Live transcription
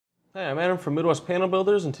Hi, I'm Adam from Midwest Panel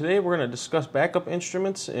Builders, and today we're going to discuss backup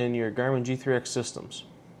instruments in your Garmin G3X systems.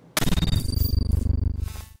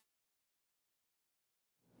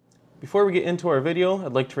 Before we get into our video,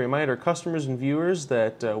 I'd like to remind our customers and viewers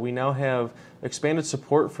that we now have expanded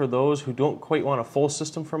support for those who don't quite want a full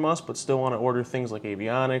system from us, but still want to order things like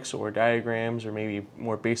avionics or diagrams or maybe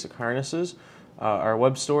more basic harnesses. Our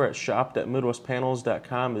web store at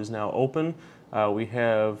shop.midwestpanels.com is now open. We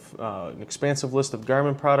have an expansive list of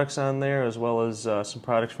Garmin products on there, as well as some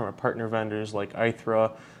products from our partner vendors like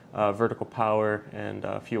Ithra, Vertical Power, and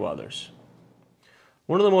a few others.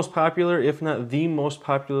 One of the most popular, if not the most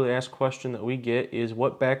popularly asked question that we get is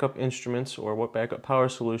what backup instruments or what backup power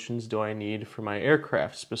solutions do I need for my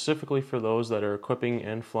aircraft, specifically for those that are equipping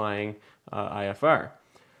and flying IFR.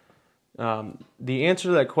 The answer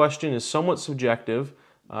to that question is somewhat subjective.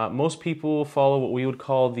 Most people follow what we would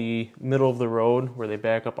call the middle of the road, where they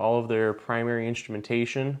back up all of their primary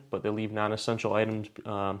instrumentation, but they leave non-essential items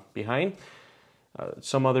behind.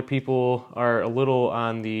 Some other people are a little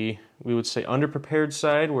on the, we would say, underprepared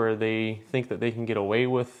side, where they think that they can get away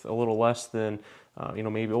with a little less than,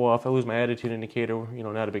 maybe, well, if I lose my attitude indicator,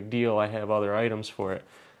 not a big deal, I have other items for it.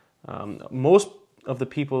 Most of the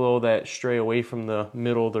people, though, that stray away from the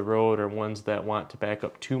middle of the road are ones that want to back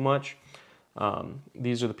up too much.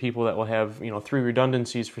 These are the people that will have, 3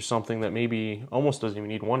 redundancies for something that maybe almost doesn't even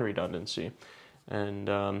need 1 redundancy.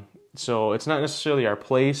 And so it's not necessarily our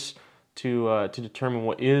place to determine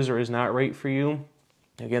what is or is not right for you.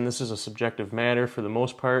 Again, this is a subjective matter for the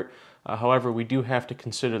most part. However, we do have to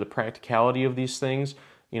consider the practicality of these things.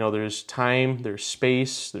 There's time, there's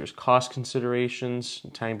space, there's cost considerations,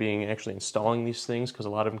 time being actually installing these things, because a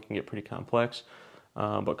lot of them can get pretty complex.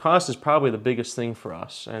 But cost is probably the biggest thing for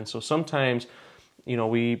us. And so sometimes,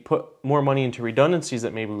 we put more money into redundancies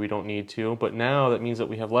that maybe we don't need to, but now that means that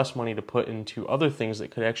we have less money to put into other things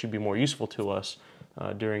that could actually be more useful to us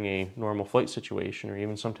during a normal flight situation, or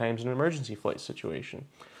even sometimes an emergency flight situation.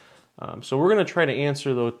 So we're going to try to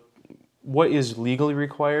answer, though, what is legally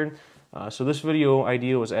required. So this video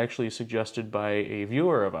idea was actually suggested by a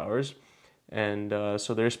viewer of ours. And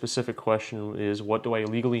so their specific question is, what do I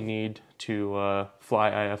legally need to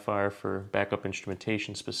fly IFR for backup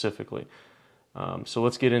instrumentation specifically? So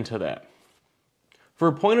let's get into that. For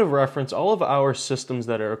a point of reference, all of our systems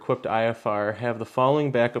that are equipped IFR have the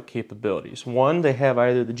following backup capabilities. One, they have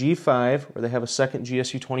either the G5 or they have a second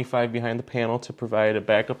GSU-25 behind the panel to provide a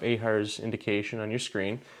backup AHRS indication on your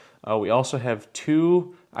screen. We also have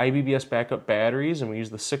 2 IBBS backup batteries, and we use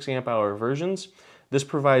the 6 amp hour versions. This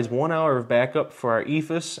provides 1 hour of backup for our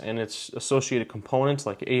EFIS and its associated components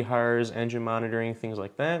like AHRS, engine monitoring, things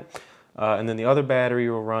like that. And then the other battery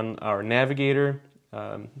will run our navigator.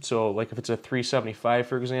 So like if it's a 375,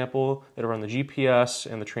 for example, it'll run the GPS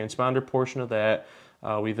and the transponder portion of that.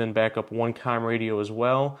 We then back up 1 comm radio as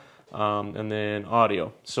well, and then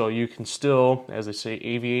audio. So you can still, as they say,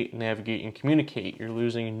 aviate, navigate, and communicate. You're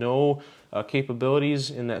losing no capabilities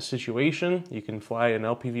in that situation. You can fly an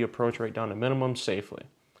LPV approach right down to minimum safely.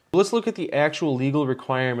 Let's look at the actual legal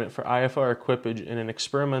requirement for IFR equipage in an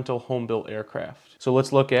experimental home-built aircraft. So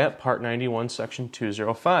let's look at Part 91, Section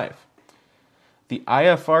 205. The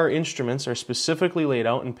IFR instruments are specifically laid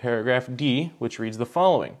out in paragraph D, which reads the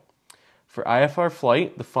following. For IFR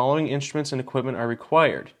flight, the following instruments and equipment are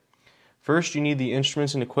required. First, you need the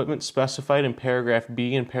instruments and equipment specified in paragraph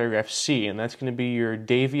B and paragraph C, and that's going to be your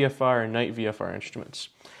day VFR and night VFR instruments.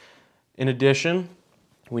 In addition,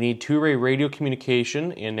 we need 2-way radio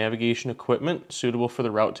communication and navigation equipment suitable for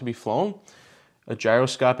the route to be flown, a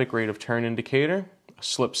gyroscopic rate of turn indicator, a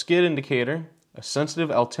slip skid indicator, a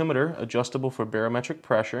sensitive altimeter adjustable for barometric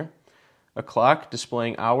pressure, a clock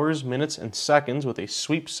displaying hours, minutes, and seconds with a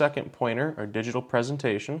sweep second pointer or digital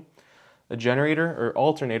presentation, a generator or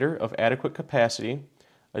alternator of adequate capacity,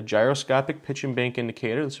 a gyroscopic pitch and bank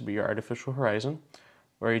indicator, this would be your artificial horizon,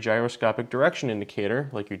 or a gyroscopic direction indicator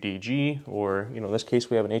like your DG, or in this case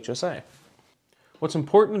we have an HSI. What's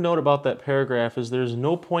important to note about that paragraph is there's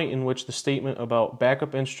no point in which the statement about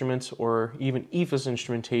backup instruments or even EFIS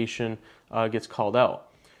instrumentation gets called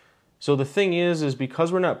out. So the thing is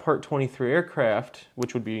because we're not Part 23 aircraft,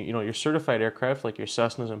 which would be your certified aircraft like your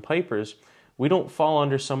Cessnas and Pipers, we don't fall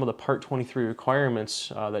under some of the Part 23 requirements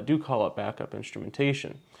that do call out backup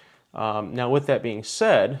instrumentation. Now, with that being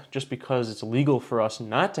said, just because it's legal for us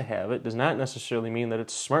not to have it does not necessarily mean that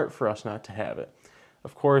it's smart for us not to have it.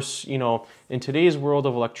 Of course, in today's world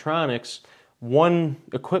of electronics, one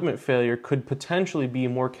equipment failure could potentially be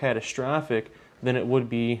more catastrophic than it would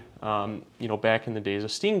be, back in the days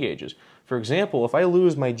of steam gauges. For example, if I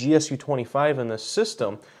lose my GSU-25 in this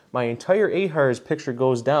system, my entire AHRS picture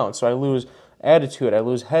goes down. So I lose attitude, I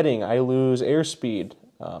lose heading, I lose airspeed,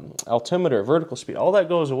 altimeter, vertical speed, all that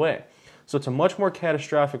goes away. So it's a much more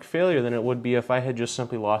catastrophic failure than it would be if I had just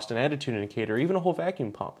simply lost an attitude indicator or even a whole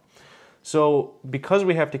vacuum pump. So because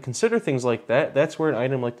we have to consider things like that, that's where an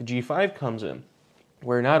item like the G5 comes in,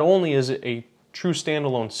 where not only is it a true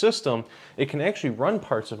standalone system, it can actually run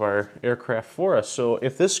parts of our aircraft for us. So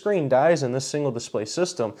if this screen dies in this single display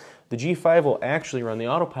system, the G5 will actually run the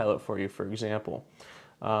autopilot for you, for example.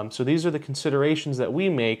 So these are the considerations that we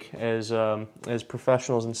make as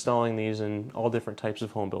professionals installing these in all different types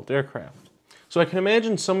of home-built aircraft. So I can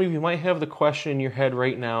imagine some of you might have the question in your head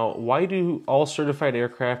right now, why do all certified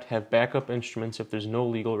aircraft have backup instruments if there's no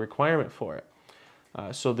legal requirement for it?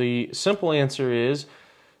 So the simple answer is,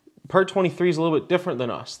 Part 23 is a little bit different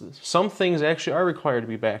than us. Some things actually are required to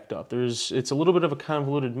be backed up. It's a little bit of a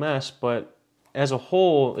convoluted mess, but as a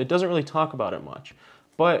whole, it doesn't really talk about it much.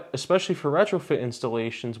 But especially for retrofit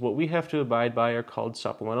installations, what we have to abide by are called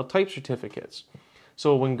supplemental type certificates.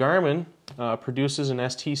 So when Garmin produces an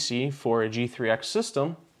STC for a G3X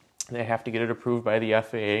system, they have to get it approved by the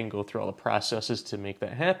FAA and go through all the processes to make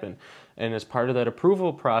that happen. And as part of that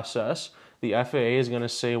approval process, the FAA is going to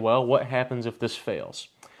say, well, what happens if this fails?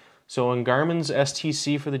 So in Garmin's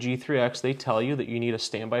STC for the G3X, they tell you that you need a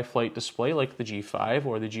standby flight display like the G5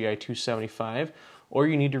 or the GI-275, or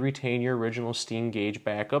you need to retain your original steam gauge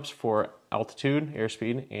backups for altitude,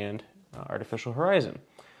 airspeed, and artificial horizon.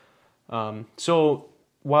 So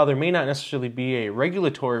while there may not necessarily be a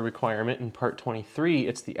regulatory requirement in Part 23,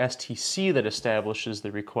 it's the STC that establishes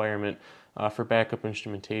the requirement for backup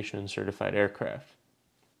instrumentation in certified aircraft.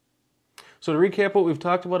 So to recap what we've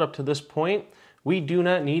talked about up to this point, we do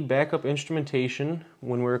not need backup instrumentation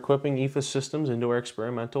when we're equipping EFA systems into our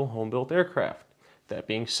experimental home-built aircraft. That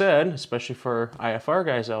being said, especially for IFR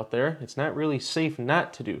guys out there, it's not really safe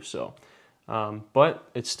not to do so, but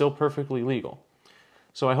it's still perfectly legal.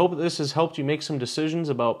 So I hope this has helped you make some decisions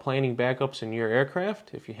about planning backups in your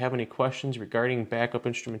aircraft. If you have any questions regarding backup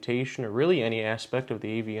instrumentation or really any aspect of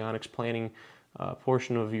the avionics planning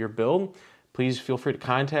portion of your build, please feel free to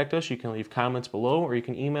contact us. You can leave comments below or you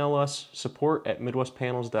can email us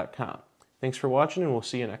support@midwestpanels.com. Thanks for watching and we'll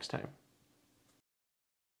see you next time.